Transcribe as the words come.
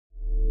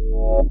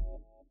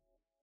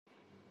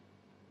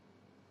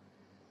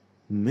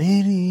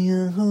मेरी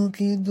आंखों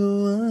की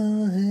दुआ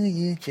है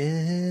ये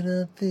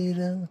चेहरा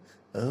तेरा,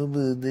 अब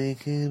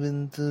देखे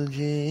बिन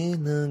तुझे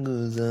ना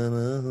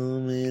गुजारा हो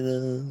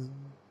मेरा।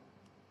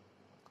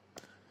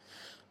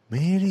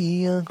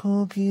 मेरी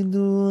आंखों की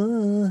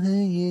दुआ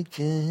है ये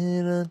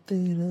चेहरा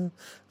तेरा,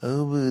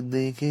 अब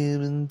देखे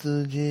बिन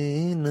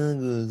तुझे ना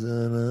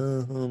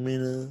गुजारा हो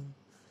मेरा।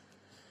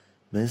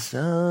 मैं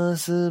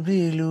सांस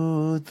भी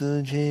लूं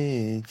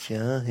तुझे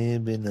चाहे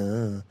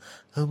बिना,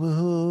 अब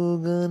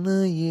होगा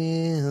ना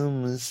ये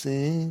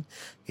हमसे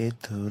कि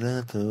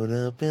थोड़ा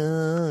थोड़ा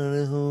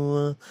प्यार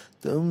हुआ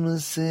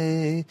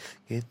तुमसे,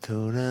 कि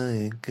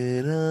थोड़ा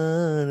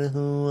इकरार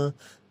हुआ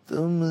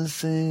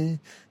तुमसे,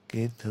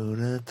 कि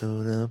थोड़ा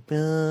थोड़ा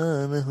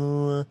प्यार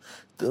हुआ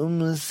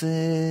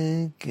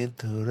तुमसे, कि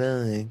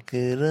थोड़ा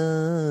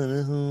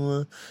इकरार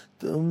हुआ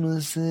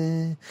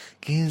तुमसे,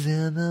 कि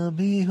ज्यादा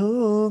भी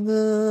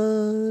होगा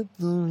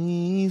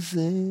तुम्ही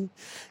से,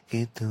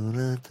 कि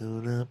थोड़ा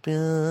थोड़ा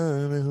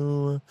प्यार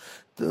हुआ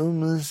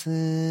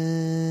तुमसे।